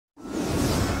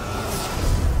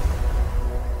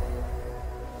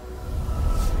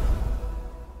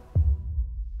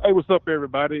Hey, what's up,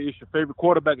 everybody? It's your favorite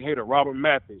quarterback hater, Robert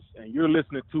Mathis, and you're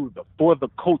listening to the For the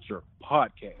Culture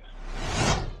podcast.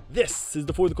 This is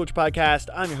the For the Culture podcast.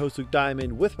 I'm your host, Luke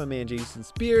Diamond, with my man, Jason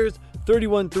Spears.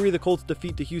 31-3, the Colts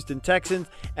defeat the Houston Texans,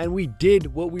 and we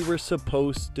did what we were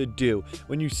supposed to do.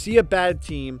 When you see a bad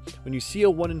team, when you see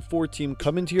a 1-4 team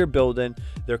come into your building,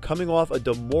 they're coming off a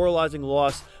demoralizing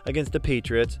loss against the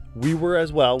Patriots. We were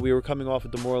as well. We were coming off a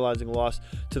demoralizing loss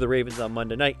to the Ravens on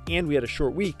Monday night, and we had a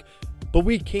short week. But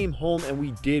we came home and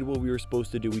we did what we were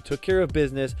supposed to do. We took care of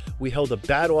business. We held a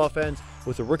bad offense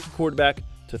with a rookie quarterback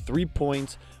to 3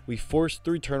 points. We forced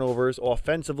 3 turnovers.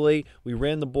 Offensively, we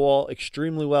ran the ball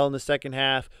extremely well in the second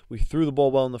half. We threw the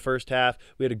ball well in the first half.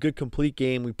 We had a good complete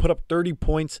game. We put up 30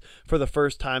 points for the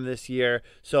first time this year.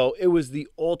 So it was the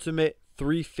ultimate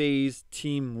 3-phase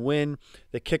team win.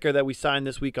 The kicker that we signed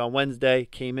this week on Wednesday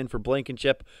came in for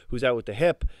Blankenship, who's out with the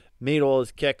hip, made all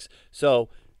his kicks. So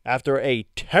after a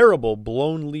terrible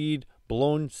blown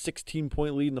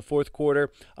 16-point lead in the fourth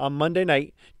quarter on Monday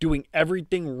night, doing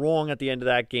everything wrong at the end of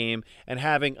that game and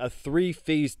having a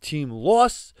 3-phase team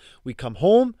loss, we come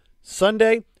home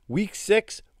Sunday, week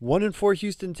 6, 1-4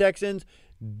 Houston Texans,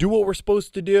 do what we're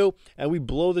supposed to do, and we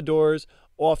blow the doors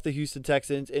off the Houston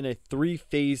Texans in a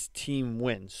 3-phase team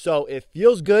win. So it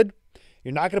feels good.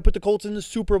 You're not going to put the Colts in the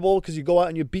Super Bowl because you go out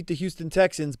and you beat the Houston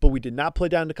Texans, but we did not play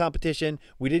down the competition.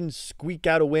 We didn't squeak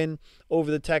out a win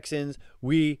over the Texans.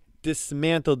 We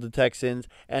dismantled the Texans.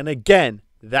 And again,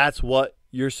 that's what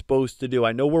you're supposed to do.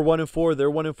 I know we're 1-4. They're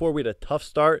 1-4. We had a tough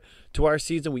start to our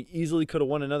season. We easily could have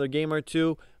won another game or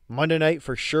two. Monday night,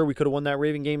 for sure, we could have won that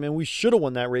Raven game, and we should have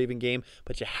won that Raven game,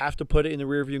 but you have to put it in the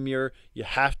rearview mirror. You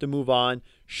have to move on.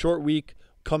 Short week,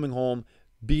 coming home,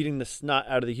 beating the snot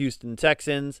out of the Houston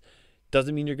Texans.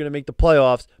 Doesn't mean you're going to make the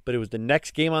playoffs, but it was the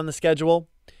next game on the schedule.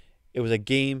 It was a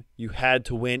game you had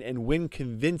to win and win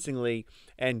convincingly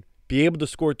and be able to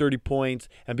score 30 points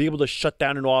and be able to shut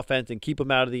down an offense and keep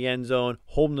them out of the end zone,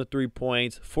 hold them to 3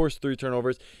 points, force 3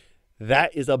 turnovers.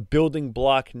 That is a building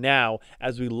block now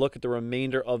as we look at the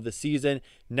remainder of the season.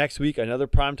 Next week, another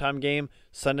primetime game,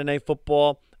 Sunday Night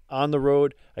Football, on the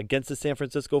road against the San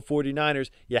Francisco 49ers.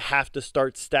 You have to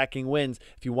start stacking wins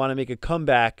if you want to make a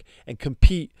comeback and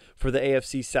compete for the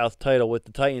AFC South title with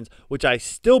the Titans, which I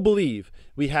still believe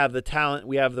we have the talent,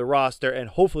 we have the roster,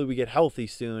 and hopefully we get healthy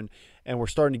soon. And we're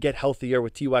starting to get healthier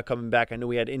with T.Y. coming back. I know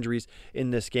we had injuries in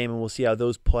this game, and we'll see how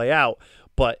those play out.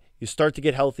 But you start to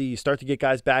get healthy. You start to get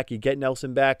guys back. You get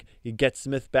Nelson back. You get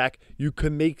Smith back. You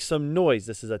can make some noise.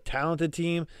 This is a talented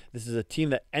team. This is a team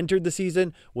that entered the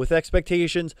season with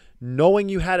expectations, knowing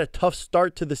you had a tough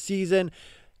start to the season.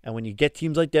 And when you get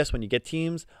teams like this, when you get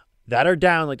teams that are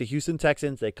down like the Houston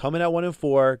Texans, they come in at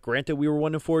 1-4. Granted, we were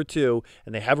 1-4 too,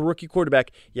 and they have a rookie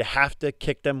quarterback. You have to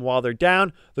kick them while they're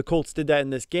down. The Colts did that in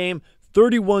this game.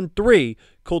 31-3,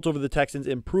 Colts over the Texans,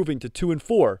 improving to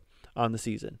 2-4 on the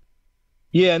season.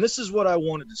 Yeah, and this is what I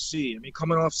wanted to see. I mean,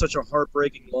 coming off such a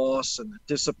heartbreaking loss and the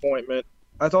disappointment,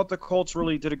 I thought the Colts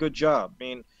really did a good job. I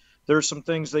mean, there's some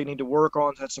things they need to work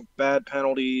on. Had some bad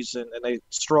penalties, and they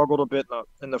struggled a bit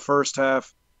in the first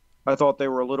half. I thought they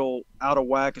were a little out of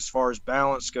whack as far as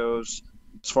balance goes,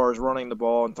 as far as running the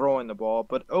ball and throwing the ball.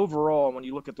 But overall, when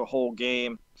you look at the whole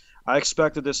game, I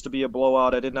expected this to be a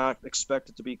blowout. I did not expect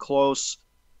it to be close.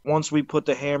 Once we put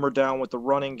the hammer down with the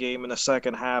running game in the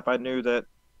second half, I knew that,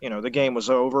 the game was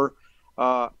over.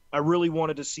 I really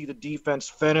wanted to see the defense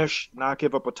finish, not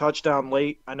give up a touchdown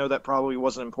late. I know that probably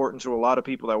wasn't important to a lot of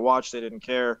people that watched. They didn't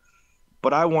care.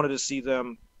 But I wanted to see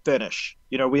them finish.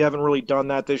 We haven't really done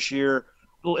that this year.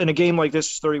 In a game like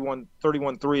this,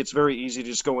 31-3, it's very easy to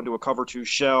just go into a cover 2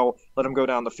 shell, let them go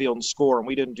down the field and score, and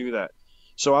we didn't do that.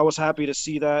 So I was happy to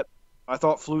see that. I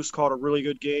thought Flus caught a really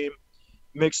good game,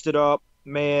 mixed it up,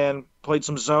 played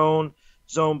some zone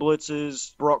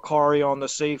blitzes, brought Kari on the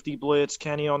safety blitz,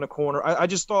 Kenny on the corner. I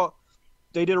just thought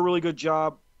they did a really good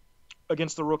job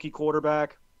against the rookie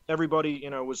quarterback. Everybody,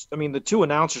 the 2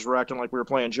 announcers were acting like we were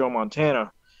playing Joe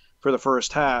Montana for the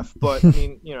first half. But,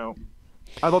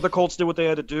 I thought the Colts did what they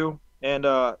had to do. And,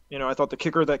 I thought the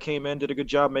kicker that came in did a good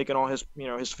job making all his,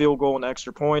 his field goal and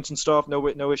extra points and stuff.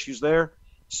 No issues there.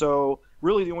 So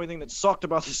really the only thing that sucked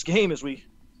about this game is we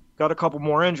got a couple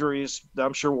more injuries that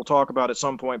I'm sure we'll talk about at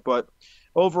some point. But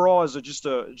overall, as just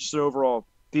an overall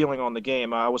feeling on the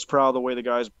game, I was proud of the way the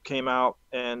guys came out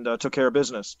and took care of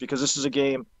business, because this is a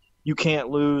game you can't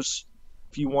lose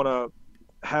if you want to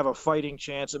have a fighting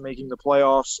chance at making the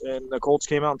playoffs. And the Colts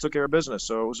came out and took care of business.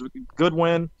 So it was a good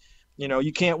win.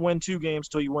 You can't win 2 games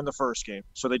till you win the first game.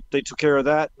 So they took care of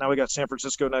that. Now we got San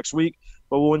Francisco next week.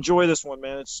 But we'll enjoy this one,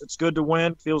 man. It's good to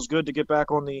win. Feels good to get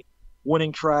back on the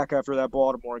winning track after that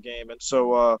Baltimore game. And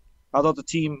so I thought the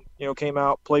team, came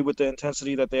out, played with the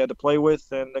intensity that they had to play with,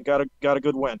 and they got a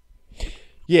good win.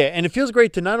 Yeah, and it feels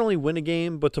great to not only win a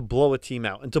game, but to blow a team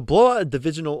out. And to blow out a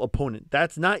divisional opponent,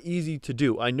 that's not easy to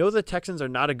do. I know the Texans are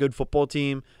not a good football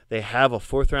team. They have a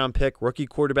 4th-round pick, rookie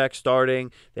quarterback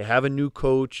starting. They have a new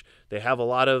coach. They have a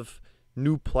lot of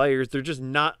new players. They're just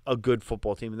not a good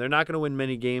football team. And they're not going to win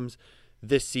many games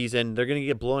this season. They're going to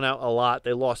get blown out a lot.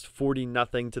 They lost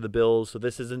 40-0 to the Bills, so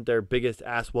this isn't their biggest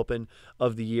ass whooping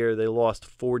of the year. They lost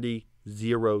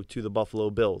 40-0 to the Buffalo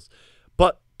Bills.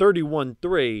 But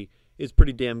 31-3 is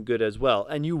pretty damn good as well.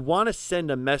 And you want to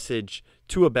send a message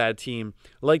to a bad team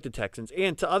like the Texans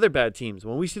and to other bad teams.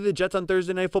 When we see the Jets on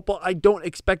Thursday Night Football, I don't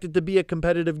expect it to be a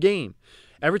competitive game.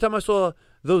 Every time I saw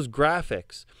those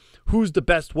graphics, who's the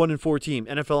best 1-4 team?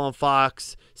 NFL on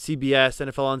Fox, CBS,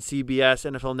 NFL on CBS,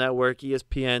 NFL Network,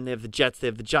 ESPN. They have the Jets, they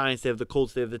have the Giants, they have the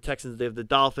Colts, they have the Texans, they have the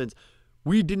Dolphins.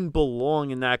 We didn't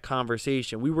belong in that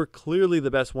conversation. We were clearly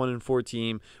the best 1-4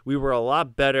 team. We were a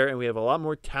lot better, and we have a lot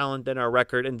more talent than our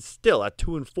record. And still, at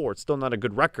 2-4, it's still not a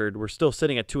good record. We're still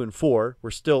sitting at 2-4.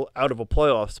 We're still out of a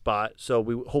playoff spot. So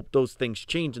we hope those things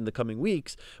change in the coming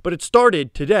weeks. But it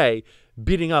started today,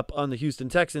 beating up on the Houston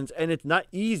Texans, and it's not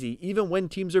easy, even when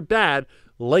teams are bad,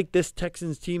 like this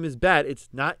Texans team is bad. It's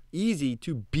not easy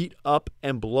to beat up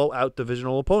and blow out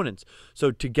divisional opponents.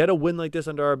 So to get a win like this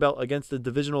under our belt against a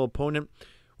divisional opponent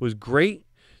was great.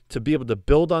 To be able to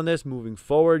build on this moving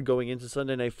forward, going into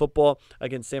Sunday Night Football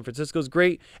against San Francisco is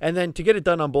great. And then to get it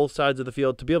done on both sides of the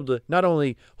field, to be able to not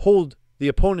only hold the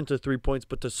opponent to 3 points,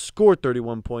 but to score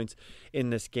 31 points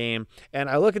in this game. And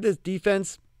I look at this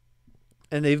defense,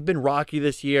 and they've been rocky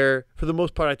this year. For the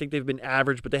most part, I think they've been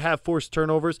average, but they have forced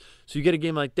turnovers. So you get a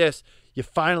game like this, you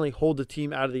finally hold the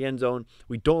team out of the end zone.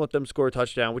 We don't let them score a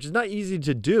touchdown, which is not easy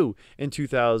to do in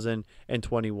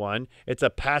 2021. It's a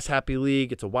pass-happy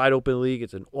league. It's a wide-open league.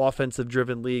 It's an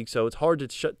offensive-driven league, so it's hard to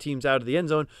shut teams out of the end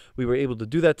zone. We were able to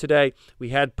do that today. We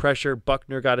had pressure.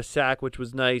 Buckner got a sack, which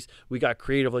was nice. We got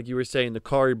creative, like you were saying, the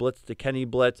Kari blitz, the Kenny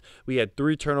blitz. We had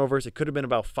 3 turnovers. It could have been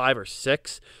about 5 or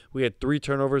 6. We had 3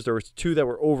 turnovers. There was 2 that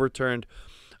were overturned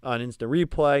on instant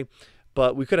replay.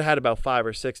 But we could have had about 5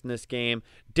 or 6 in this game.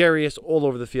 Darius all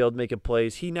over the field making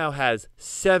plays. He now has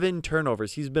 7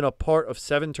 turnovers. He's been a part of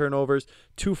 7 turnovers,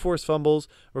 2 forced fumbles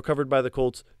recovered by the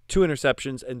Colts, 2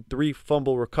 interceptions, and 3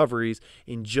 fumble recoveries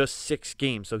in just 6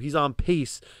 games. So he's on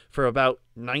pace for about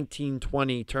 19,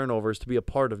 20 turnovers, to be a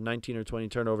part of 19 or 20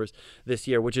 turnovers this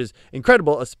year, which is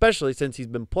incredible, especially since he's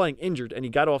been playing injured and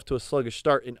he got off to a sluggish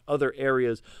start in other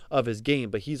areas of his game.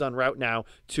 But he's en route now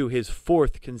to his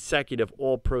 4th consecutive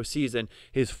All-Pro season,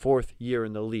 his 4th year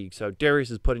in the league. So Darius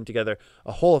is putting together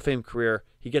a Hall of Fame career.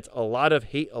 He gets a lot of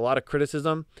hate, a lot of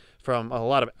criticism from a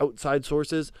lot of outside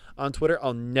sources on Twitter.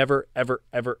 I'll never, ever,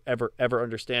 ever, ever, ever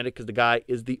understand it, because the guy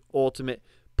is the ultimate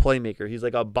playmaker. He's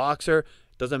like a boxer.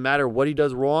 Doesn't matter what he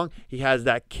does wrong. He has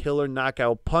that killer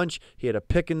knockout punch. He had a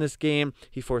pick in this game.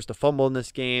 He forced a fumble in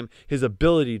this game. His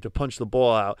ability to punch the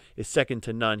ball out is second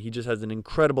to none. He just has an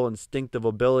incredible instinctive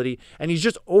ability, and he's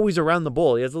just always around the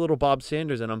ball. He has a little Bob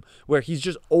Sanders in him, where he's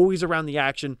just always around the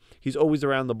action. He's always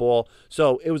around the ball.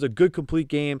 So it was a good, complete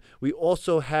game. We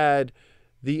also had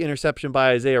the interception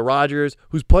by Isaiah Rodgers,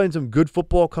 who's playing some good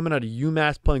football, coming out of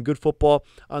UMass, playing good football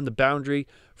on the boundary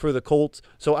for the Colts.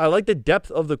 So I like the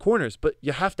depth of the corners, but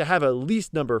you have to have at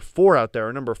least number 4 out there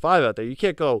or number 5 out there. You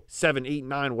can't go 7, 8,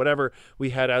 9, whatever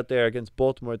we had out there against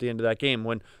Baltimore at the end of that game,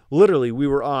 when literally we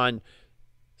were on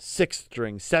 6th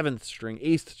string, 7th string,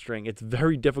 8th string. It's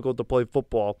very difficult to play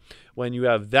football when you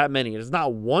have that many. It's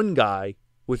not one guy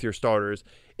with your starters.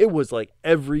 It was like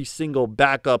every single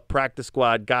backup practice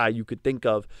squad guy you could think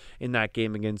of in that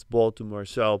game against Baltimore.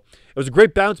 So it was a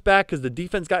great bounce back, because the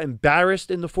defense got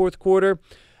embarrassed in the 4th quarter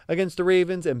against the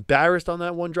Ravens, embarrassed on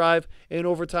that one drive in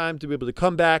overtime, to be able to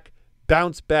come back,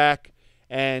 bounce back,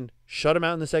 and shut them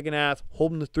out in the second half,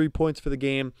 hold them to 3 points for the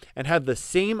game, and have the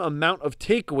same amount of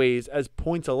takeaways as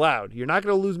points allowed. You're not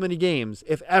going to lose many games,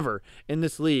 if ever, in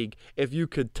this league if you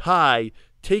could tie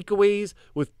takeaways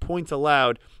with points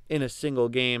allowed in a single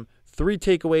game. 3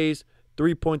 takeaways,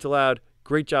 3 points allowed.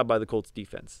 Great job by the Colts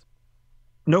defense.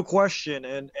 No question.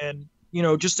 And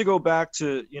just to go back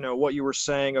to, what you were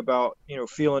saying about,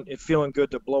 feeling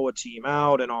good to blow a team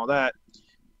out and all that.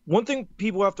 One thing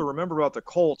people have to remember about the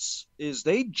Colts is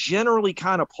they generally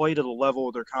kind of play to the level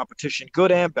of their competition,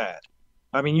 good and bad.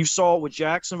 I mean, you saw it with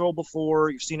Jacksonville before.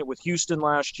 You've seen it with Houston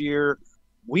last year.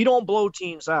 We don't blow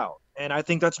teams out. And I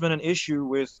think that's been an issue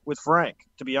with Frank,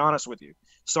 to be honest with you.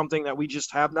 Something that we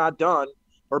just have not done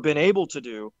or been able to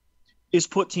do. is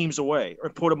put teams away or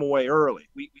put them away early.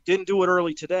 We didn't do it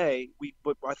early today,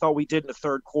 but I thought we did in the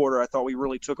third quarter. I thought we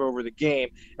really took over the game,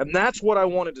 and that's what I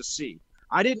wanted to see.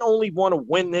 I didn't only want to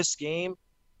win this game,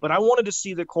 but I wanted to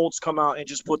see the Colts come out and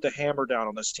just put the hammer down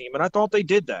on this team, and I thought they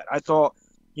did that. I thought,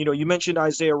 you mentioned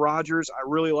Isaiah Rodgers. I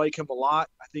really like him a lot.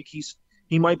 I think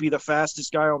he might be the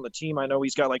fastest guy on the team. I know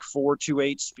he's got like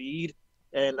 4.28 speed,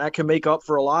 and that can make up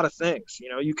for a lot of things.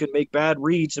 You can make bad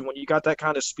reads, and when you got that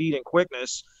kind of speed and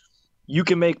quickness, you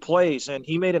can make plays, and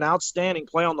he made an outstanding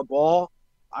play on the ball.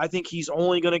 I think he's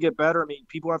only going to get better. I mean,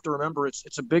 people have to remember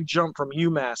it's a big jump from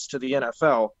UMass to the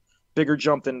NFL, bigger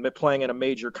jump than playing in a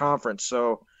major conference.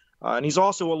 So, and he's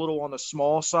also a little on the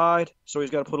small side, so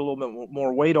he's got to put a little bit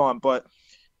more weight on. But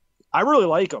I really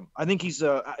like him. I think he's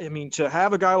to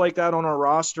have a guy like that on our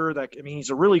roster, he's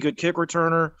a really good kick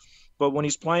returner, but when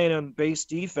he's playing in base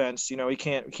defense, he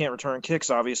can't return kicks,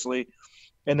 obviously.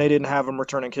 And they didn't have him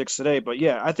returning kicks today. But,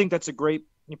 yeah, I think that's a great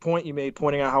point you made,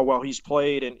 pointing out how well he's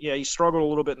played. And, yeah, he struggled a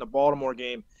little bit in the Baltimore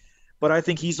game. But I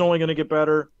think he's only going to get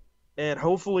better. And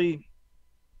hopefully,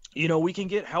 we can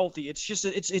get healthy. It's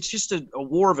just a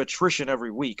war of attrition every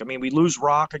week. I mean, we lose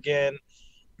Rock again.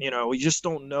 We just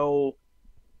don't know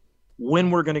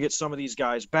when we're going to get some of these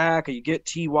guys back. You get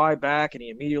T.Y. back, and he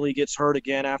immediately gets hurt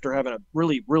again after having a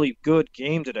really, really good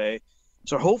game today.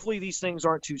 So hopefully these things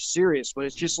aren't too serious, but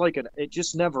it's just it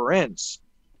just never ends.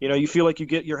 You feel like you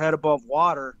get your head above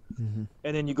water, and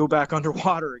then you go back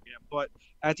underwater again. But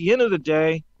at the end of the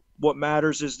day, what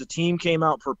matters is the team came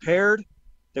out prepared.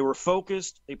 They were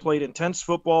focused. They played intense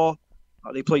football.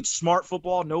 They played smart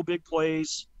football, no big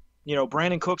plays.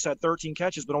 Brandon Cooks had 13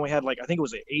 catches, but only had I think it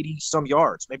was 80-some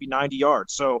yards, maybe 90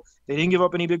 yards. So they didn't give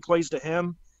up any big plays to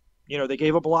him. They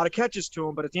gave up a lot of catches to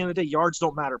him, but at the end of the day, yards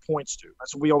don't matter, points do.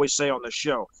 That's what we always say on the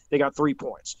show. They got 3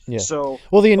 points. Yeah. So,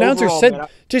 well, the announcer said,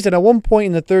 Jason, at one point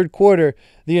in the third quarter,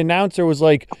 the announcer was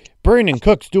like, Brandon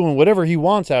Cook's doing whatever he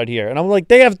wants out here. And I'm like,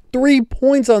 they have 3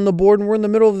 points on the board, and we're in the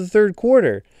middle of the third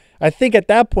quarter. I think at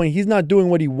that point, he's not doing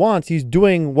what he wants. He's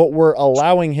doing what we're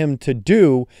allowing him to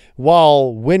do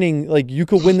while winning. You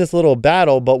could win this little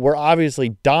battle, but we're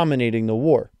obviously dominating the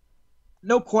war.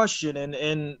 No question.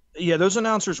 And yeah, those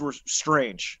announcers were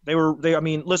strange.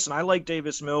 Listen, I like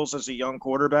Davis Mills as a young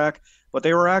quarterback, but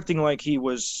they were acting like he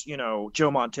was,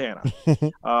 Joe Montana.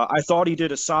 I thought he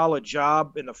did a solid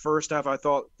job in the first half. I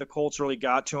thought the Colts really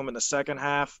got to him in the second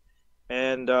half.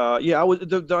 And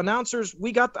the announcers,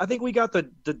 I think we got the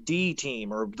D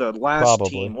team or the last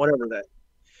team, whatever that.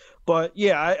 But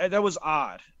yeah, that was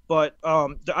odd. But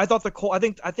I thought I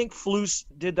think Flus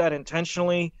did that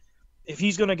intentionally. If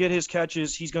he's going to get his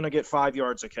catches, he's going to get 5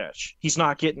 yards a catch. He's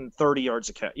not getting 30 yards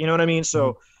a catch. You know what I mean?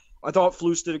 So I thought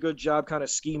Flus did a good job kind of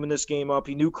scheming this game up.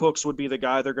 He knew Cooks would be the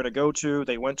guy they're going to go to.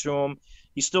 They went to him.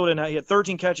 He had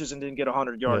 13 catches and didn't get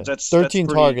 100 yards. Yeah. 13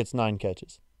 targets, 9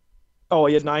 catches. Oh,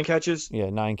 he had 9 catches? Yeah,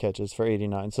 9 catches for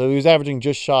 89. So he was averaging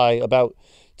just shy about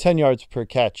 10 yards per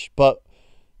catch. But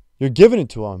you're giving it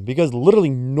to him because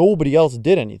literally nobody else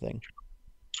did anything.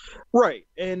 Right.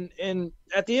 And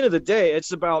at the end of the day,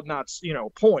 it's about not,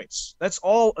 points. That's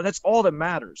all that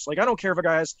matters. I don't care if a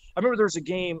guy has – I remember there was a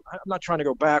game – I'm not trying to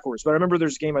go backwards, but I remember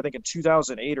there's a game I think in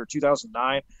 2008 or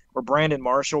 2009 where Brandon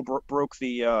Marshall broke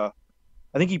the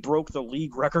I think he broke the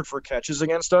league record for catches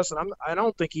against us, and I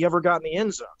don't think he ever got in the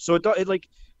end zone. So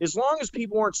as long as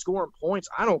people aren't scoring points,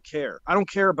 I don't care. I don't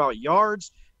care about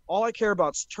yards. All I care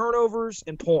about is turnovers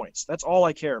and points. That's all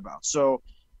I care about. So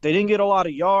they didn't get a lot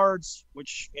of yards,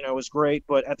 which, was great.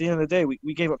 But at the end of the day,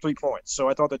 we gave up 3 points. So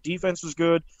I thought the defense was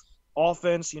good.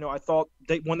 Offense, I thought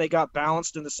when they got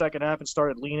balanced in the second half and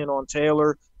started leaning on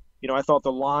Taylor, I thought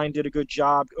the line did a good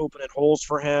job opening holes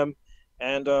for him.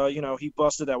 And, he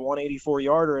busted that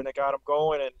 184-yarder, and it got him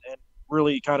going and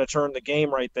really kind of turned the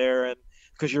game right there. And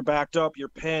because you're backed up, you're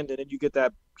pinned, and then you get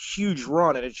that huge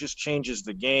run, and it just changes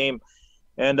the game.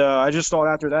 And I just thought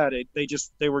after that,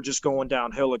 they were just going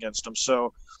downhill against them.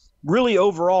 So really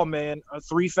overall, man, a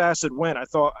 3-facet win. I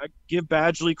thought I give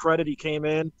Badgley credit. He came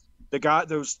in.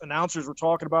 Those announcers were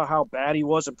talking about how bad he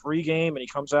was in pregame, and he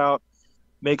comes out,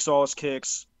 makes all his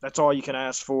kicks. That's all you can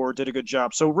ask for. Did a good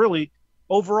job. So really,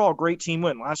 overall, great team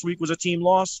win. Last week was a team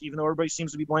loss, even though everybody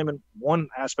seems to be blaming one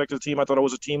aspect of the team. I thought it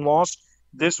was a team loss.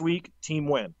 This week, team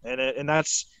win. And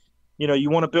that's, you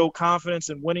want to build confidence,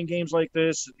 and winning games like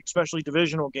this, especially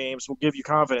divisional games, will give you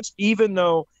confidence. Even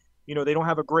though, they don't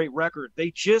have a great record,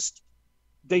 they just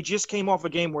came off a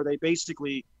game where they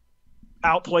basically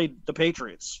outplayed the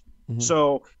Patriots. Mm-hmm.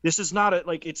 So this is not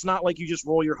it's not like you just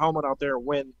roll your helmet out there and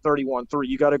win 31-3.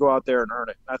 You got to go out there and earn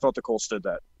it. I thought the Colts did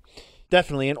that.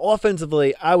 Definitely. And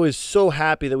offensively, I was so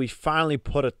happy that we finally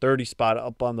put a 30 spot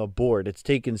up on the board. It's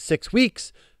taken 6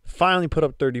 weeks, finally put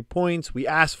up 30 points. We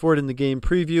asked for it in the game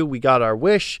preview. We got our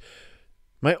wish.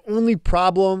 My only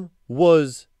problem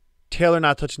was Taylor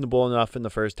not touching the ball enough in the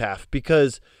first half,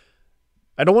 because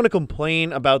I don't want to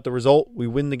complain about the result. We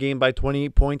win the game by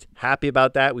 28 points. Happy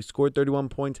about that. We scored 31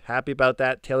 points. Happy about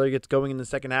that. Taylor gets going in the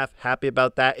second half. Happy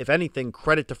about that. If anything,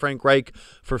 credit to Frank Reich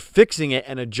for fixing it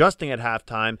and adjusting at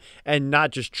halftime and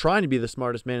not just trying to be the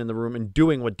smartest man in the room and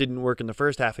doing what didn't work in the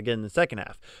first half again in the second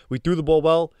half. We threw the ball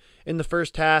well in the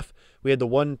first half. We had the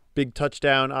one big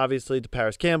touchdown, obviously, to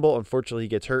Paris Campbell. Unfortunately, he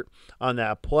gets hurt on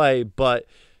that play. But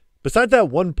besides that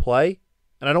one play,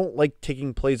 and I don't like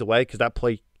taking plays away because that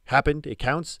play happened, it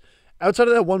counts. Outside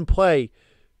of that one play,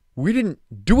 we didn't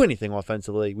do anything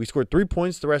offensively. We scored 3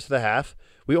 points the rest of the half.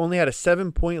 We only had a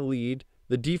 7-point lead.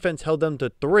 The defense held them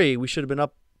to 3. We should have been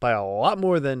up by a lot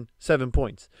more than 7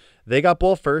 points. They got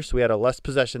ball first. We had a less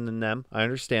possession than them. I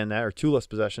understand that, or 2 less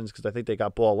possessions, because I think they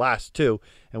got ball last too,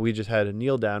 and we just had a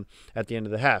kneel down at the end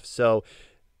of the half. So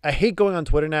I hate going on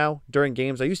Twitter now during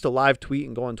games. I used to live tweet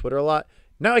and go on Twitter a lot.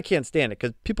 Now I can't stand it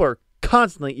because people are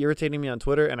constantly irritating me on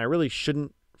Twitter, and I really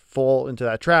shouldn't fall into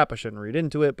that trap. I shouldn't read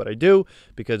into it, but I do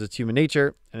because it's human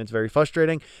nature and it's very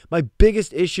frustrating. My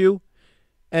biggest issue,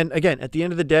 and again, at the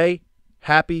end of the day,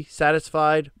 happy,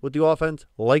 satisfied with the offense,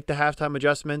 like the halftime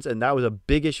adjustments, and that was a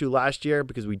big issue last year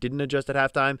because we didn't adjust at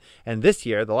halftime. And this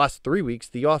year, the last 3 weeks,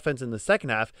 the offense in the second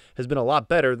half has been a lot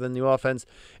better than the offense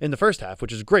in the first half,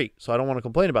 which is great. So I don't want to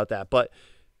complain about that. But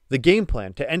the game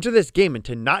plan to enter this game and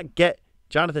to not get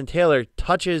Jonathan Taylor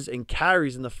touches and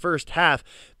carries in the first half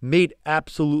made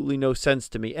absolutely no sense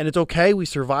to me. And it's okay. We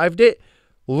survived it.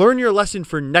 Learn your lesson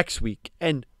for next week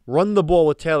and run the ball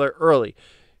with Taylor early,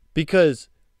 because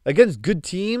against good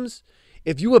teams,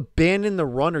 if you abandon the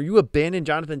run or you abandon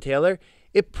Jonathan Taylor,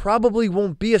 it probably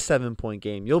won't be a 7-point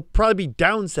game. You'll probably be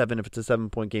down 7 if it's a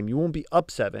 7-point game. You won't be up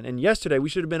 7. And yesterday, we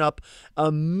should have been up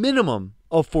a minimum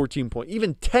of 14 points.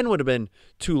 Even 10 would have been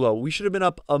too low. We should have been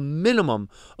up a minimum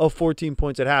of 14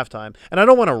 points at halftime. And I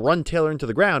don't want to run Taylor into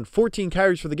the ground. 14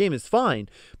 carries for the game is fine.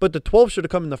 But the 12 should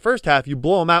have come in the first half. You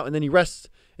blow him out, and then he rests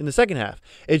in the second half.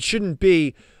 It shouldn't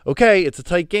be, okay, it's a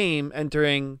tight game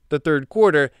entering the third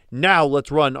quarter. Now let's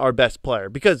run our best player.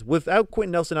 Because without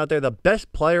Quentin Nelson out there, the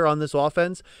best player on this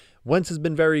offense, Wentz has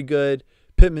been very good.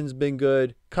 Pittman's been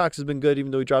good. Cox has been good,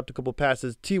 even though he dropped a couple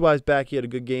passes. T.Y.'s back. He had a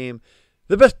good game.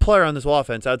 The best player on this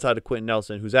offense outside of Quentin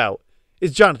Nelson, who's out,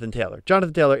 is Jonathan Taylor.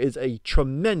 Jonathan Taylor is a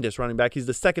tremendous running back. He's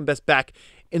the second best back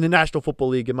in the National Football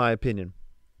League, in my opinion.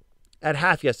 At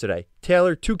half yesterday,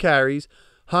 Taylor 2 carries,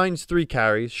 Hines 3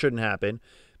 carries, shouldn't happen.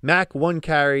 Mack 1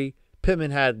 carry,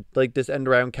 Pittman had like this end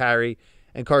around carry,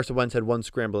 and Carson Wentz had 1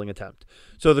 scrambling attempt.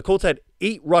 So the Colts had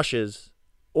 8 rushes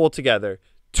altogether.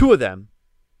 2 of them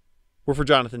were for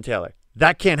Jonathan Taylor.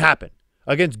 That can't happen.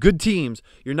 Against good teams,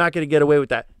 you're not going to get away with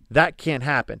that. That can't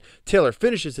happen. Taylor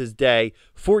finishes his day,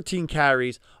 14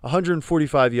 carries,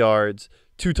 145 yards,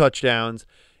 2 touchdowns.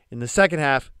 In the second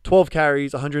half, 12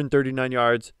 carries, 139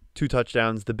 yards, 2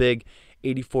 touchdowns, the big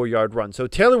 84-yard run. So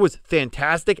Taylor was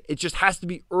fantastic. It just has to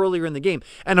be earlier in the game.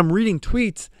 And I'm reading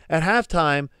tweets at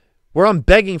halftime where I'm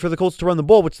begging for the Colts to run the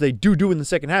ball, which they do in the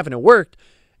second half, and it worked.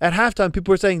 At halftime,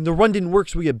 people were saying the run didn't work,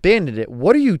 so we abandoned it.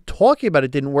 What are you talking about?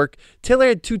 It didn't work. Taylor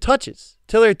had 2 touches.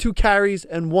 Taylor had 2 carries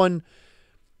and 1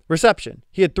 reception.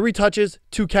 He had 3 touches,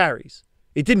 2 carries.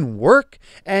 It didn't work,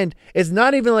 and it's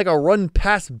not even like a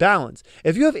run-pass balance.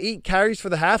 If you have 8 carries for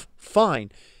the half,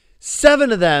 fine.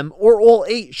 7 of them, or all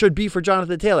 8, should be for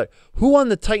Jonathan Taylor. Who on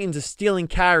the Titans is stealing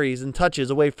carries and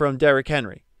touches away from Derrick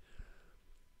Henry?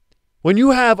 When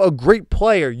you have a great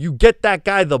player, you get that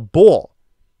guy the ball.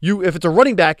 If it's a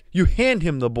running back, you hand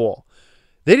him the ball.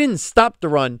 They didn't stop the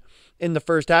run in the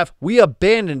first half. We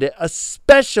abandoned it,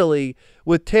 especially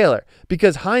with Taylor,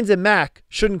 because Hines and Mack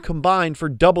shouldn't combine for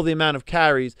double the amount of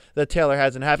carries that Taylor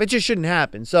has in half. It just shouldn't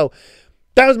happen. So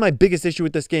that was my biggest issue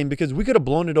with this game, because we could have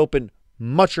blown it open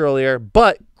much earlier.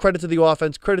 But credit to the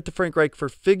offense, credit to Frank Reich for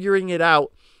figuring it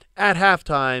out at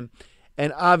halftime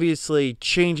and obviously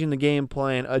changing the game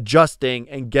plan, adjusting,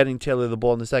 and getting Taylor the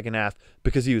ball in the second half,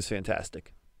 because he was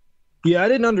fantastic. Yeah, I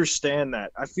didn't understand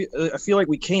that. I feel like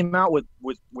we came out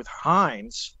with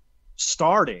Hines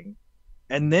starting,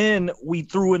 and then we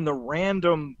threw in the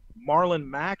random Marlon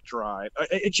Mack drive.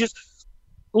 It just,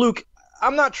 Luke,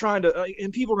 I'm not trying to,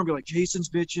 and people are gonna be like, Jason's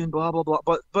bitching, blah blah blah.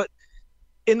 But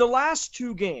in the last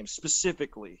 2 games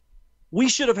specifically, we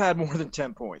should have had more than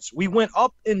 10 points. We went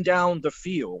up and down the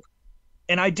field,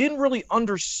 and I didn't really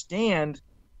understand.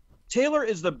 Taylor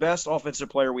is the best offensive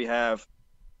player we have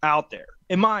out there,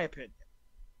 in my opinion.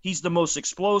 He's the most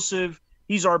explosive.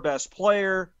 He's our best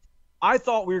player. I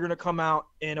thought we were going to come out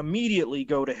and immediately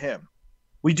go to him.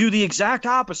 We do the exact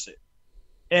opposite.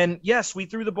 And yes, we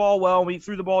threw the ball well. We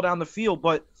threw the ball down the field.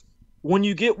 But when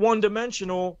you get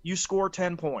one-dimensional, you score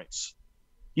 10 points.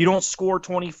 You don't score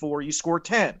 24. You score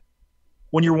 10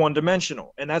 when you're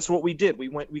one-dimensional. And that's what we did.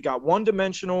 We got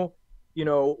one-dimensional. You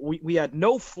know, we had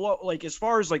no flow. Like, as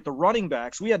far as, like, the running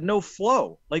backs, we had no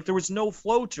flow. Like, there was no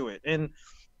flow to it. And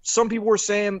some people were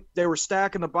saying they were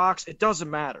stacking the box. It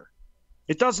doesn't matter.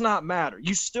 It does not matter.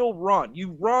 You still run.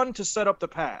 You run to set up the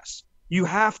pass. You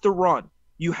have to run.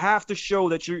 You have to show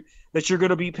that you're going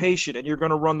to be patient and you're going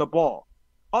to run the ball.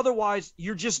 Otherwise,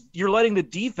 you're letting the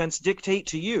defense dictate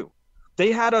to you.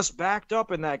 They had us backed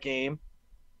up in that game,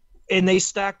 and they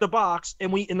stacked the box.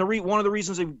 And one of the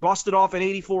reasons they busted off an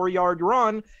 84-yard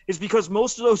run is because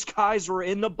most of those guys were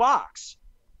in the box.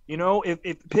 You know,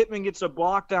 if Pittman gets a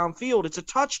block downfield, it's a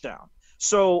touchdown.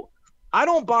 So I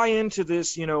don't buy into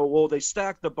this, you know, well, they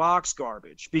stacked the box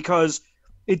garbage, because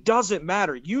it doesn't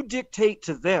matter. You dictate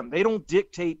to them. They don't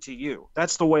dictate to you.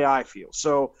 That's the way I feel.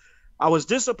 So I was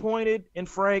disappointed in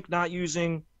Frank not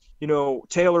using, you know,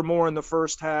 Taylor more in the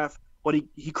first half, but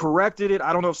he corrected it.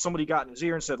 I don't know if somebody got in his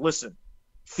ear and said, listen,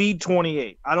 feed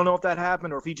 28. I don't know if that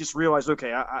happened or if he just realized,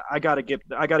 okay, I got to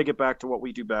get back to what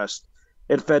we do best,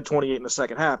 and fed 28 in the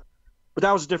second half. But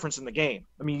that was the difference in the game.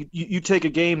 I mean, you take a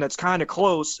game that's kind of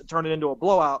close and turn it into a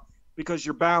blowout because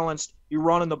you're balanced, you're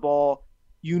running the ball.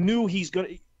 You knew he's going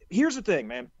to – here's the thing,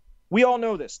 man. We all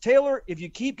know this. Taylor, if you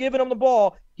keep giving him the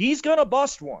ball, he's going to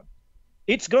bust one.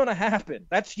 It's going to happen.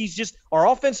 Our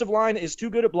offensive line is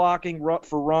too good at blocking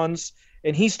for runs,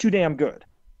 and he's too damn good.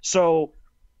 So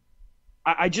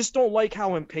I just don't like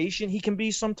how impatient he can be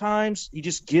sometimes. He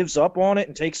just gives up on it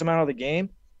and takes him out of the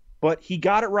game. But he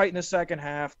got it right in the second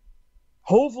half.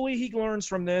 Hopefully he learns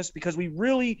from this, because we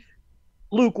really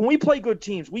 – Luke, when we play good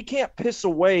teams, we can't piss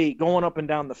away going up and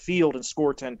down the field and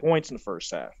score 10 points in the first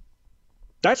half.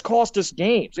 That's cost us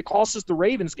games. It cost us the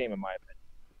Ravens game, in my opinion.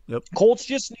 Yep. Colts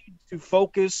just need to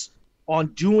focus on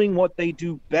doing what they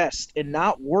do best and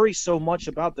not worry so much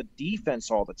about the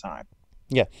defense all the time.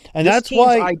 Yeah, and this that's team's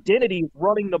why identity is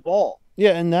running the ball.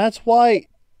 Yeah, and that's why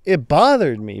it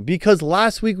bothered me, because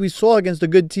last week we saw against a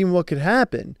good team what could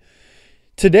happen.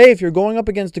 Today, if you're going up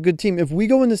against a good team, if we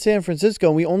go into San Francisco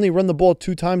and we only run the ball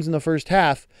 2 times in the first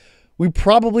half, we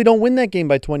probably don't win that game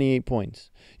by 28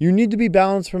 points. You need to be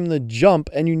balanced from the jump,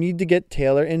 and you need to get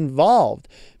Taylor involved,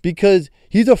 because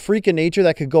he's a freak of nature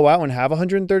that could go out and have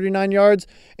 139 yards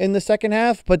in the second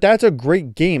half, but that's a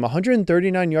great game.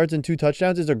 139 yards and 2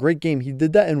 touchdowns is a great game. He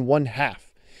did that in 1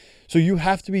 half. So you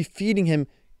have to be feeding him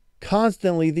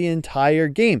constantly the entire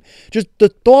game. Just the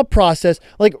thought process,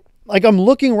 like I'm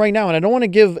looking right now, and I don't want to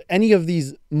give any of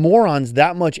these morons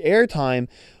that much airtime,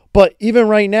 but even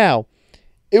right now,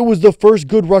 it was the first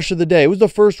good rush of the day. It was the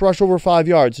first rush over 5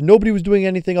 yards. Nobody was doing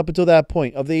anything up until that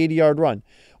point of the 80-yard run.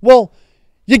 Well,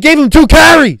 you gave him 2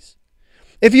 carries.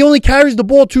 If he only carries the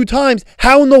ball 2 times,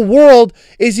 how in the world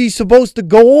is he supposed to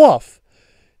go off?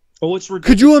 Oh, it's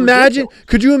ridiculous.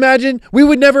 Could you imagine? We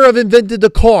would never have invented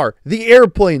the car, the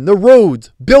airplane, the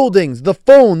roads, buildings, the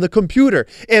phone, the computer,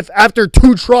 if after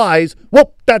 2 tries,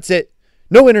 well, that's it.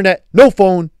 No internet, no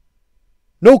phone,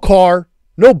 no car,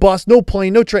 no bus, no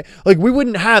plane, no train. Like, we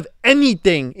wouldn't have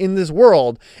anything in this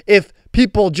world if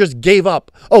people just gave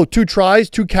up. Oh, 2 tries,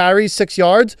 2 carries, 6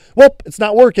 yards. Well, it's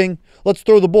not working. Let's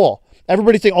throw the ball.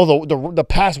 Everybody's saying, oh, the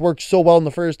pass worked so well in the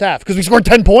first half because we scored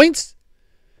 10 points.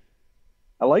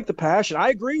 I like the passion. I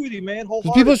agree with you, man.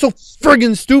 Wholeheartedly. People are so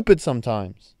friggin' stupid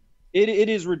sometimes. It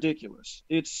is ridiculous.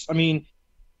 It's I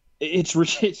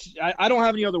don't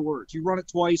have any other words. You run it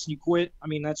twice and you quit. I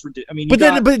mean, that's ridiculous. I mean,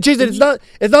 but Jason, it's not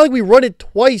like we run it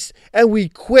twice and we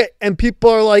quit and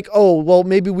people are like, oh, well,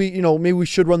 maybe we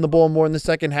should run the ball more in the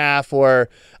second half, or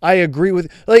I agree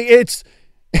with, like, it's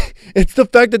the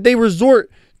fact that they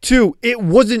resort to it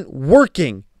wasn't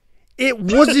working. It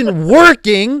wasn't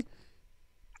working.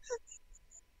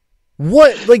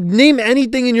 What, like, name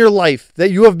anything in your life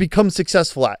that you have become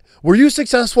successful at. Were you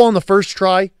successful on the first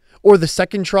try or the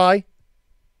second try?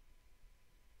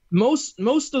 Most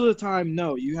of the time,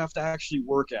 no. You have to actually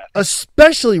work at it.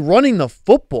 Especially running the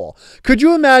football. Could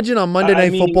you imagine on Monday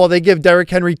Night Football, they give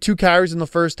Derrick Henry 2 carries in the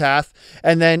first half,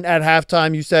 and then at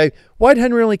halftime you say, why'd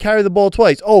Henry only carry the ball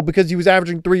twice? Oh, because he was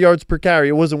averaging 3 yards per carry.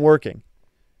 It wasn't working.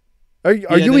 Are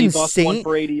you insane? One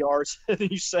for 80 yards, and then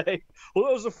you say, well,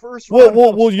 that was the first one.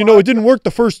 Well, it didn't work the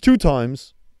first 2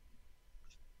 times.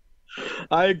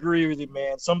 I agree with you,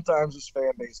 man. Sometimes this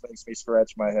fan base makes me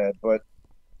scratch my head. But,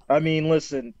 I mean,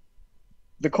 listen,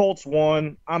 the Colts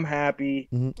won. I'm happy.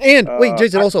 Mm-hmm. And, wait,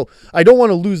 Jason, also, I don't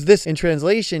want to lose this in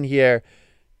translation here.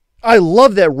 I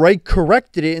love that Reich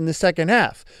corrected it in the second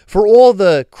half. For all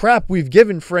the crap we've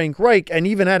given Frank Reich, and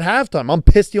even at halftime, I'm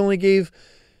pissed he only gave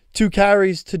 2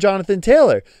 carries to Jonathan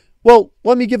Taylor. Well,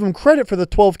 let me give him credit for the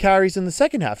 12 carries in the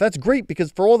second half. That's great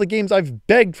because for all the games I've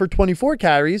begged for 24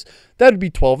 carries, that would be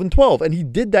 12 and 12. And he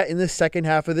did that in the second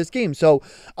half of this game. So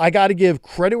I got to give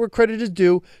credit where credit is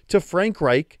due to Frank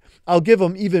Reich. I'll give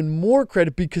him even more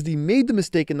credit because he made the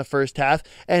mistake in the first half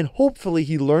and hopefully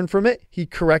he learned from it. He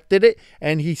corrected it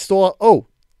and he saw, oh,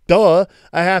 duh,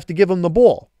 I have to give him the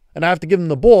ball. And I have to give him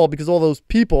the ball because all those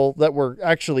people that were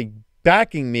actually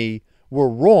backing me were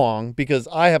wrong because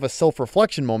I have a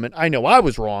self-reflection moment. I know I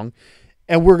was wrong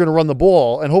and we're going to run the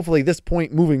ball. And hopefully this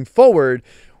point moving forward,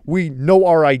 we know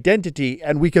our identity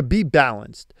and we could be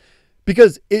balanced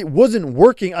because it wasn't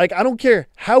working. Like, I don't care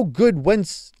how good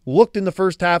Wentz looked in the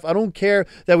first half. I don't care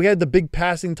that we had the big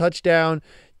passing touchdown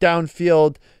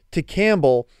downfield to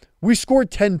Campbell. We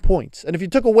scored 10 points. And if you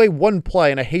took away one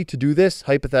play, and I hate to do this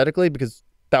hypothetically because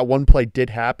that one play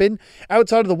did happen,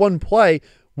 outside of the one play,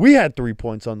 we had 3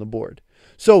 points on the board.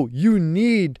 So you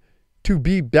need to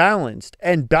be balanced,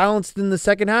 and balanced in the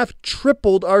second half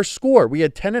tripled our score. We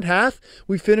had 10 at half.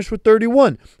 We finished with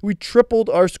 31. We tripled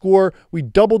our score. We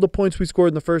doubled the points we scored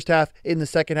in the first half in the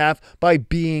second half by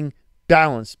being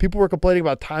balanced. People were complaining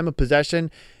about time of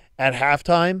possession at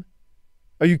halftime.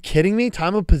 Are you kidding me?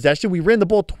 Time of possession? We ran the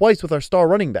ball twice with our star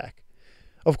running back.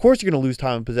 Of course you're going to lose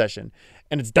time of possession.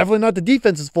 And it's definitely not the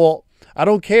defense's fault. I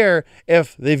don't care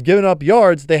if they've given up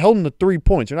yards. They held them to 3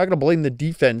 points. You're not going to blame the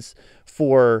defense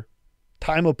for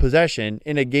time of possession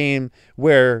in a game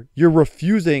where you're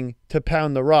refusing to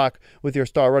pound the rock with your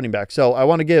star running back. So I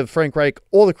want to give Frank Reich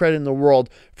all the credit in the world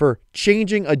for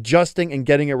changing, adjusting, and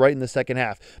getting it right in the second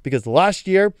half. Because last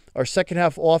year, our second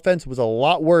half offense was a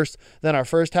lot worse than our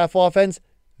first half offense.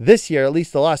 This year, at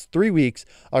least the last 3 weeks,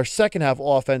 our second half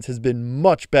offense has been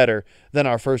much better than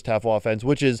our first half offense,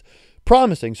 which is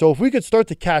promising. So if we could start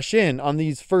to cash in on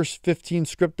these first 15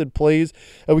 scripted plays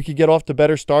and we could get off to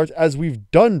better starts, as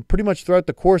we've done pretty much throughout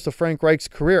the course of Frank Reich's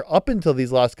career up until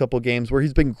these last couple games where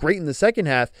he's been great in the second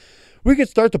half, we could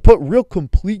start to put real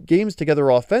complete games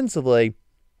together offensively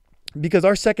because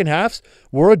our second halves,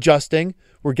 we're adjusting,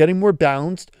 we're getting more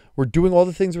balanced, we're doing all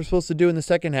the things we're supposed to do in the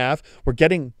second half. We're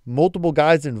getting multiple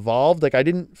guys involved. Like, I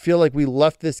didn't feel like we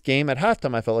left this game at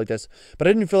halftime. I felt like this, but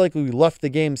I didn't feel like we left the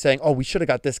game saying, oh, we should have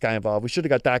got this guy involved. We should have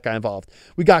got that guy involved.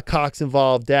 We got Cox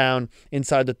involved down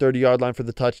inside the 30-yard line for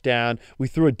the touchdown. We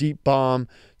threw a deep bomb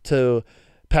to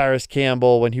Paris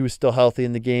Campbell when he was still healthy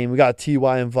in the game. We got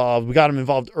T.Y. involved. We got him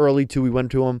involved early, too. We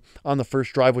went to him on the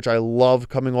first drive, which I love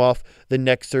coming off the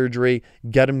neck surgery.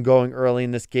 Get him going early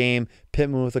in this game.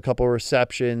 Pittman with a couple of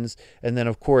receptions. And then,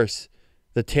 of course,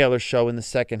 the Taylor show in the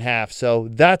second half. So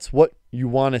that's what you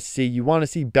want to see. You want to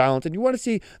see balance, and you want to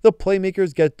see the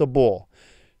playmakers get the ball.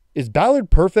 Is Ballard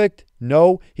perfect?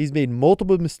 No. He's made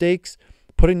multiple mistakes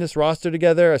putting this roster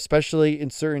together, especially in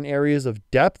certain areas of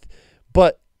depth.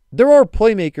 But there are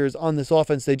playmakers on this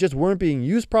offense. They just weren't being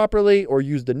used properly or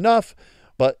used enough,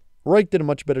 but Reich did a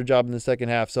much better job in the second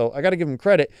half. So I got to give him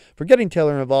credit for getting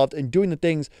Taylor involved and doing the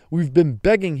things we've been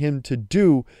begging him to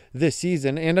do this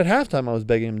season. And at halftime, I was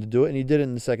begging him to do it, and he did it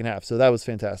in the second half. So that was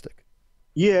fantastic.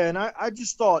 Yeah, and I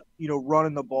just thought,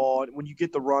 running the ball, when you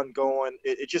get the run going,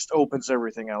 it just opens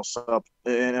everything else up.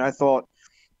 And I thought,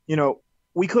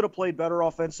 we could have played better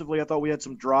offensively. I thought we had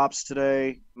some drops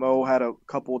today. Mo had a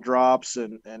couple of drops,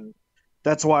 and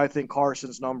that's why I think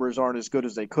Carson's numbers aren't as good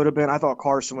as they could have been. I thought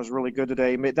Carson was really good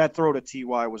today. That throw to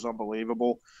T.Y. was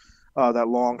unbelievable. That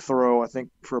long throw, I think,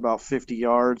 for about 50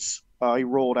 yards. He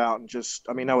rolled out and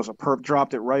that was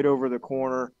dropped it right over the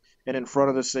corner and in front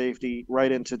of the safety, right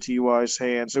into T.Y.'s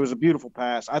hands. It was a beautiful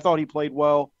pass. I thought he played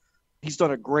well. He's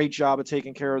done a great job of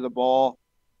taking care of the ball.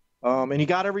 And he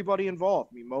got everybody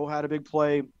involved. Mo had a big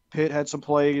play. Pitt had some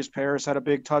plays. Paris had a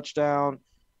big touchdown.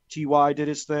 T.Y. did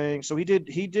his thing. So he did,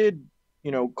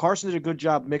 Carson did a good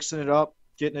job mixing it up,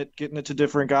 getting it to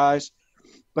different guys.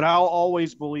 But I'll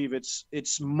always believe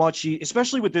it's much,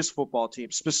 especially with this football team,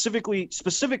 specific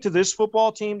to this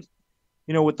football team,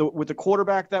 with the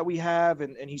quarterback that we have,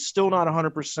 and he's still not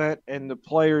 100%, and the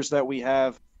players that we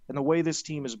have and the way this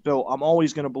team is built, I'm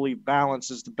always going to believe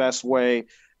balance is the best way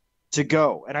to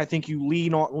go. And I think you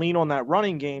lean on that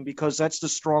running game because that's the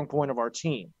strong point of our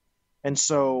team. And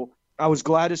so I was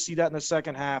glad to see that in the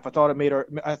second half. I thought it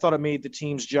made the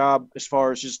team's job as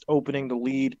far as just opening the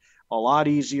lead a lot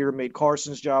easier, made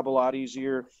Carson's job a lot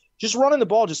easier. Just running the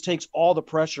ball just takes all the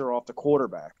pressure off the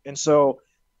quarterback. And so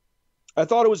I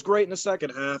thought it was great in the second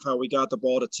half how we got the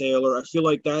ball to Taylor. I feel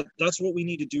like that's what we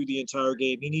need to do the entire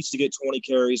game. He needs to get 20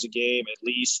 carries a game at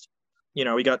least.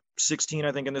 He got 16,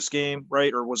 I think, in this game,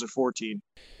 right? Or was it 14?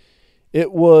 It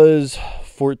was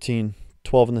 14,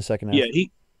 12 in the second half. Yeah,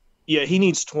 Yeah, he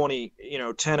needs 20,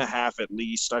 10 and a half at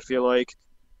least, I feel like,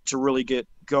 to really get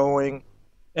going.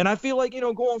 And I feel like,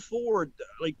 going forward,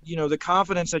 like, the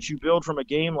confidence that you build from a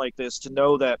game like this to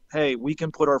know that, hey, we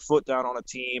can put our foot down on a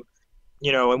team,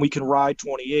 and we can ride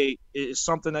 28 is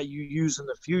something that you use in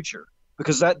the future.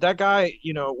 Because that guy,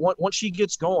 once he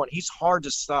gets going, he's hard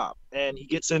to stop. And he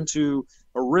gets into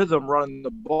a rhythm running the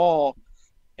ball.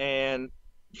 And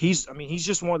he's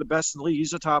just one of the best in the league.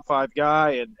 He's a top 5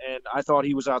 guy. And I thought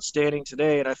he was outstanding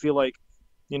today. And I feel like,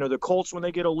 the Colts, when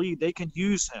they get a lead, they can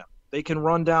use him. They can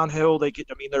run downhill.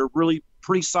 They're really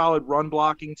pretty solid run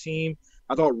blocking team.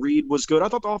 I thought Reed was good. I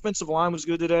thought the offensive line was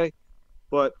good today.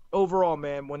 But overall,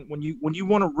 man, when you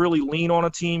want to really lean on a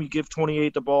team, you give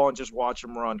 28 the ball and just watch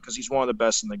him run because he's one of the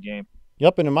best in the game.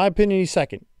 Yep, and in my opinion, he's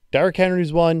second. Derrick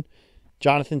Henry's 1,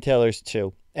 Jonathan Taylor's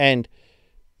 2. And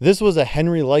this was a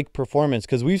Henry-like performance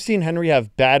because we've seen Henry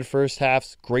have bad first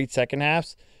halves, great second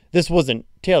halves. This wasn't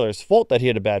Taylor's fault that he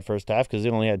had a bad first half because he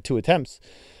only had 2 attempts.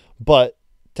 But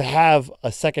to have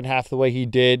a second half the way he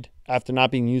did after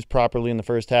not being used properly in the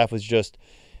first half was just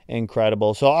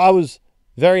incredible. So I was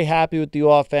very happy with the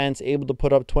offense, able to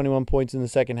put up 21 points in the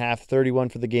second half, 31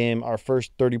 for the game, our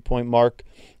first 30-point mark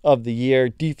of the year.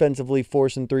 Defensively,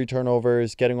 forcing 3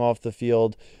 turnovers, getting off the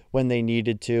field when they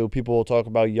needed to. People will talk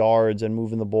about yards and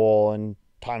moving the ball and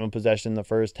time of possession in the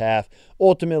first half.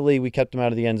 Ultimately, we kept them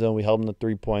out of the end zone. We held them to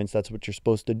 3 points. That's what you're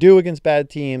supposed to do against bad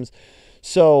teams.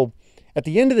 So at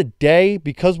the end of the day,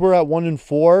 because we're at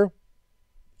 1-4,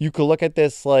 you could look at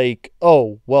this like,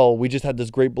 oh, well, we just had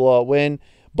this great blowout win.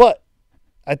 But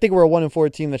I think we're a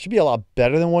 1-4 team that should be a lot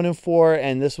better than 1-4,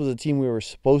 and this was a team we were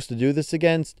supposed to do this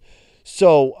against.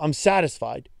 So I'm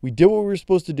satisfied. We did what we were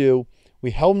supposed to do. We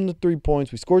held them to 3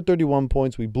 points. We scored 31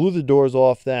 points. We blew the doors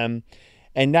off them.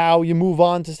 And now you move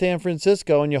on to San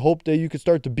Francisco, and you hope that you could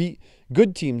start to beat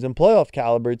good teams and playoff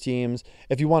caliber teams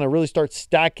if you want to really start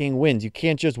stacking wins. You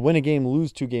can't just win a game,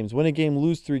 lose 2 games, win a game,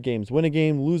 lose 3 games, win a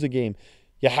game, lose a game.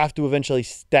 You have to eventually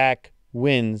stack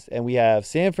wins. And we have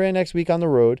San Fran next week on the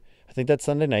road. I think that's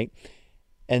Sunday night.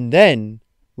 And then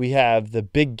we have the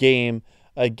big game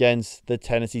against the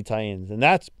Tennessee Titans. And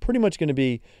that's pretty much going to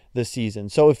be the season.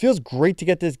 So it feels great to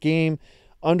get this game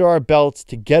under our belts,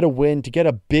 to get a win, to get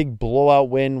a big blowout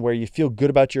win where you feel good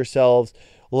about yourselves,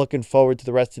 looking forward to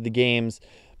the rest of the games.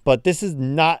 But this is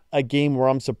not a game where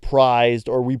I'm surprised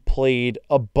or we played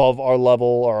above our level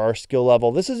or our skill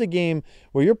level. This is a game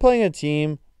where you're playing a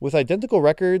team with identical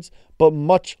records, but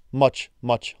much, much,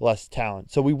 much less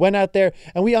talent. So we went out there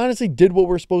and we honestly did what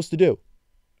we're supposed to do.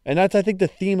 And that's, I think, the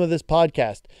theme of this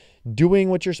podcast. Doing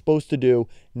what you're supposed to do,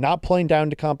 not playing down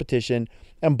to competition,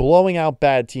 and blowing out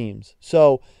bad teams.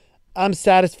 So I'm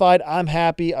satisfied. I'm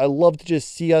happy. I love to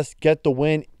just see us get the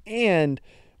win. And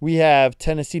we have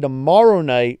Tennessee tomorrow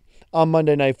night on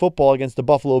Monday Night Football against the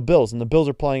Buffalo Bills. And the Bills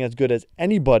are playing as good as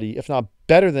anybody, if not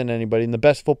better than anybody, in the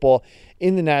best football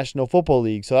in the National Football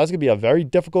League. So that's going to be a very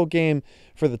difficult game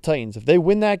for the Titans. If they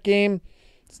win that game,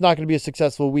 it's not going to be a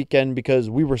successful weekend because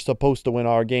we were supposed to win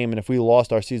our game. And if we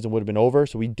lost, our season would have been over.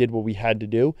 So we did what we had to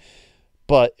do.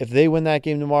 But if they win that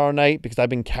game tomorrow night, because I've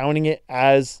been counting it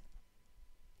as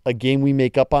a game we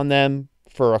make up on them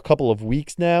for a couple of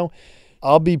weeks now,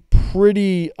 I'll be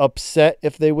pretty upset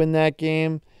if they win that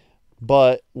game.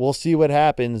 But we'll see what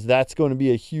happens. That's going to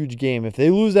be a huge game. If they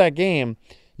lose that game,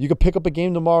 you could pick up a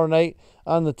game tomorrow night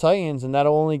on the Titans, and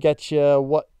that'll only get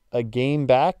you, a game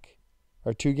back?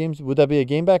 Or 2 games? Would that be a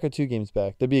game back or 2 games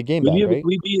back? That'd be a game back, right?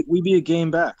 We'd be a game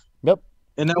back. Yep.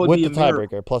 And that would with be the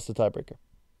tiebreaker, plus the tiebreaker.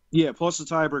 Yeah, plus the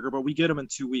tiebreaker, but we get them in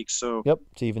 2 weeks. So yep,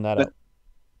 to even that out.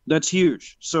 That's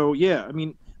huge. So, yeah,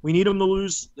 we need them to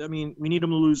lose. We need them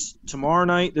to lose tomorrow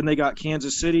night. Then they got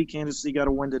Kansas City. Kansas City got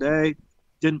to win today.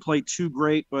 Didn't play too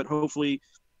great, but hopefully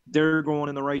they're going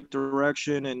in the right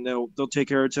direction, and they'll take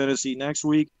care of Tennessee next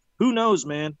week. Who knows,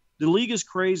 man? The league is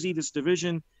crazy. This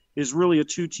division is really a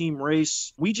 2-team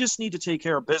race. We just need to take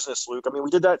care of business, Luke. We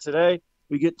did that today.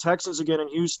 We get Texans again in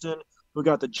Houston. We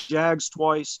got the Jags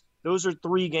twice. Those are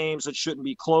 3 games that shouldn't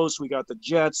be close. We got the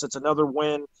Jets. That's another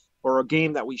win or a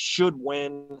game that we should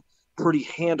win pretty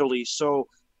handily. So,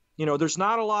 there's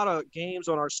not a lot of games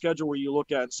on our schedule where you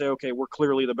look at and say, okay, we're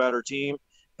clearly the better team.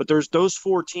 But there's those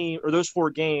 4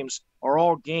 games are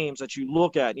all games that you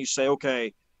look at and you say,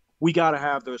 okay, we got to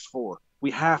have those 4.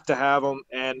 We have to have them.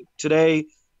 And today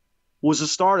was the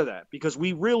start of that because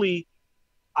we really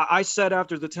 – I said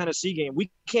after the Tennessee game, we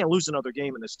can't lose another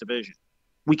game in this division.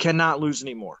 We cannot lose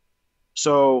anymore.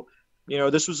 So,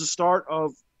 this was the start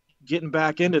of getting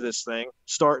back into this thing,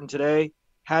 starting today.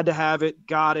 Had to have it,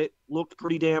 got it, looked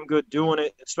pretty damn good doing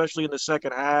it, especially in the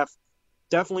second half.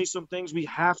 Definitely some things we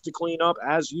have to clean up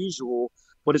as usual,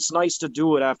 but it's nice to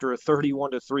do it after a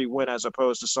 31-3 win as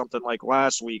opposed to something like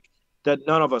last week that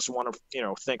none of us want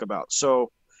to, think about.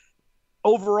 So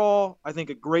overall, I think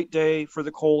a great day for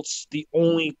the Colts. The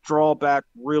only drawback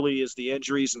really is the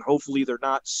injuries, and hopefully they're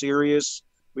not serious.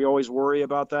 We always worry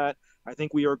about that. I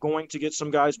think we are going to get some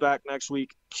guys back next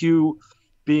week. Q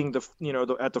being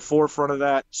at the forefront of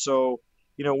that. So,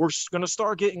 we're going to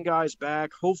start getting guys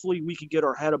back. Hopefully we can get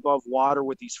our head above water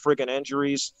with these friggin'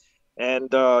 injuries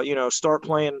and, start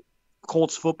playing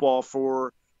Colts football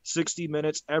for 60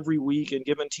 minutes every week and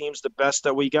giving teams the best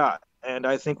that we got. And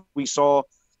I think we saw,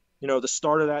 the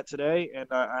start of that today, and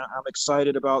I'm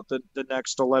excited about the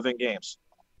next 11 games.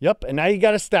 Yep, and now you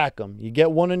got to stack them. You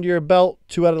get one under your belt,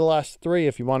 2 out of the last 3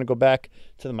 if you want to go back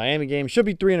to the Miami game. Should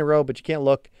be 3 in a row, but you can't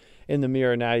look in the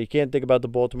mirror now. You can't think about the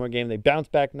Baltimore game. They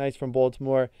bounced back nice from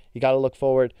Baltimore. You got to look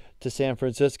forward to San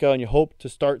Francisco, and you hope to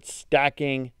start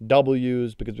stacking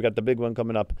W's because we got the big one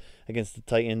coming up against the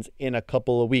Titans in a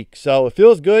couple of weeks. So it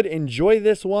feels good. Enjoy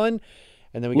this one,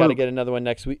 and then we got to get another one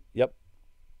next week. Yep.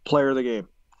 Player of the game.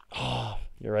 Oh,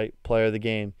 you're right. Player of the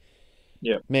game.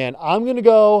 Yeah. Man, I'm going to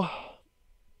go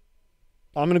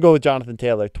with Jonathan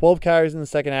Taylor. 12 carries in the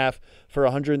second half for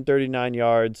 139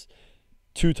 yards,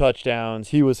 2 touchdowns.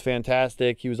 He was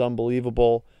fantastic. He was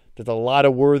unbelievable. There's a lot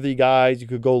of worthy guys. You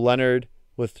could go Leonard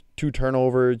with 2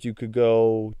 turnovers. You could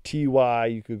go T.Y.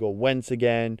 You could go Wentz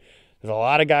again. There's a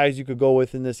lot of guys you could go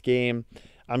with in this game.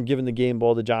 I'm giving the game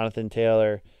ball to Jonathan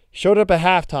Taylor. Showed up at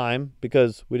halftime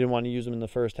because we didn't want to use him in the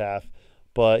first half,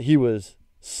 but he was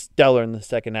stellar in the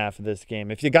second half of this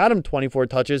game. If you got him 24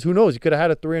 touches, who knows? You could have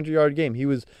had a 300-yard game. He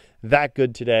was that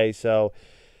good today. So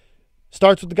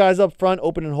starts with the guys up front,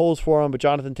 opening holes for him, but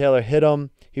Jonathan Taylor hit him.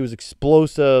 He was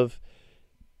explosive,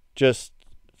 just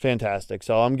fantastic.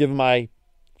 So I'm giving my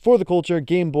For the Culture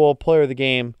game ball player of the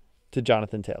game to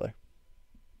Jonathan Taylor.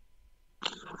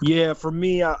 Yeah, for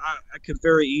me, I could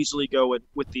very easily go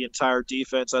with the entire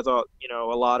defense. I thought, a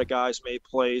lot of guys made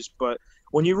plays, but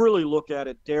when you really look at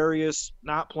it, Darius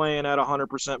not playing at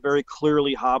 100%, very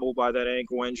clearly hobbled by that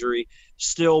ankle injury,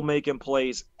 still making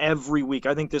plays every week.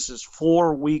 I think this is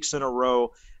 4 weeks in a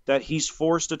row that he's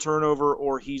forced a turnover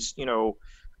or he's,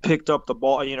 picked up the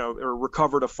ball, or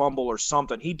recovered a fumble or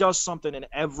something. He does something in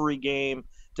every game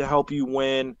to help you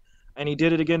win. And he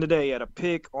did it again today. He had a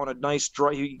pick on a nice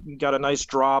drop. He got a nice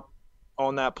drop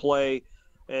on that play.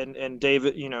 And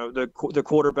David, the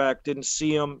quarterback didn't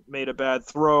see him, made a bad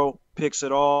throw, picks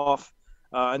it off.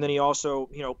 And then he also,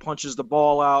 punches the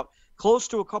ball out, close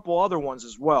to a couple other ones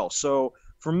as well. So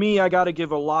for me, I got to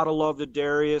give a lot of love to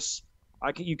Darius.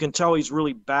 You can tell he's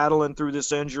really battling through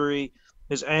this injury.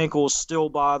 His ankle is still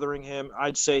bothering him.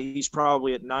 I'd say he's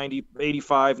probably at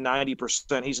 85,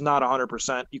 90%. He's not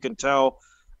 100%. You can tell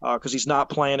because he's not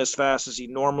playing as fast as he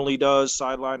normally does,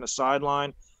 sideline to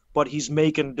sideline. But he's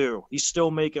making do. He's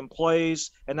still making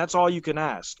plays, and that's all you can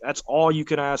ask. That's all you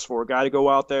can ask for, a guy to go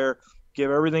out there, give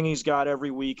everything he's got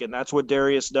every week, and that's what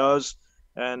Darius does.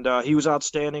 And he was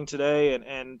outstanding today,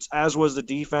 and as was the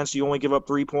defense. You only give up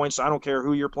 3 points. I don't care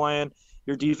who you're playing.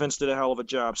 Your defense did a hell of a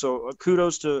job. So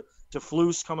kudos to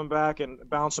Flus coming back and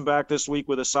bouncing back this week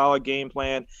with a solid game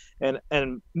plan,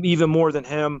 and even more than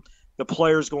him, the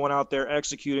players going out there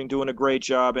executing, doing a great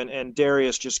job, and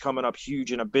Darius just coming up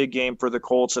huge in a big game for the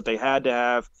Colts that they had to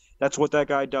have. That's what that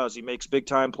guy does. He makes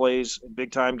big-time plays in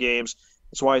big-time games.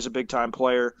 That's why he's a big-time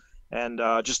player, and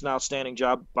just an outstanding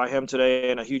job by him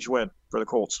today and a huge win for the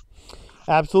Colts.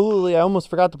 Absolutely. I almost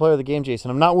forgot the player of the game,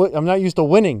 Jason. I'm not used to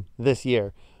winning this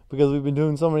year because we've been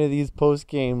doing so many of these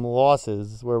post-game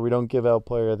losses where we don't give out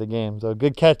player of the game. So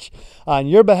good catch on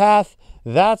your behalf.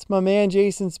 That's my man,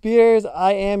 Jason Spears.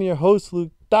 I am your host,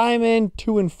 Luke Diamond,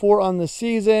 2-4 on the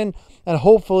season, and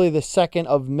hopefully the second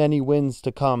of many wins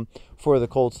to come for the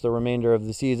Colts the remainder of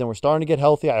the season. We're starting to get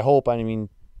healthy, I hope. I mean,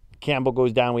 Campbell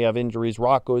goes down. We have injuries.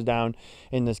 Rock goes down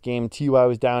in this game. T.Y.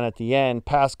 was down at the end.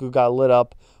 Pascal got lit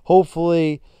up.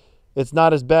 Hopefully it's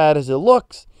not as bad as it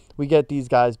looks. We get these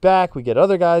guys back. We get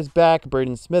other guys back.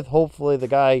 Braden Smith, hopefully the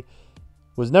guy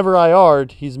was never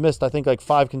IR'd. He's missed, I think, like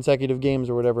 5 consecutive games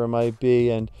or whatever it might be.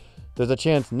 And there's a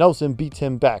chance Nelson beats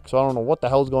him back. So I don't know what the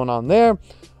hell's going on there.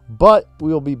 But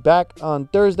we will be back on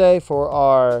Thursday for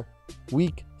our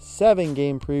Week 7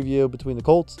 game preview between the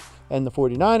Colts and the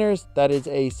 49ers. That is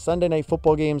a Sunday night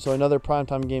football game. So another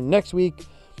primetime game next week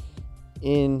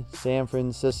in San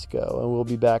Francisco. And we'll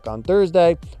be back on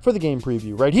Thursday for the game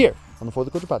preview right here on the For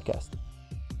the Culture podcast.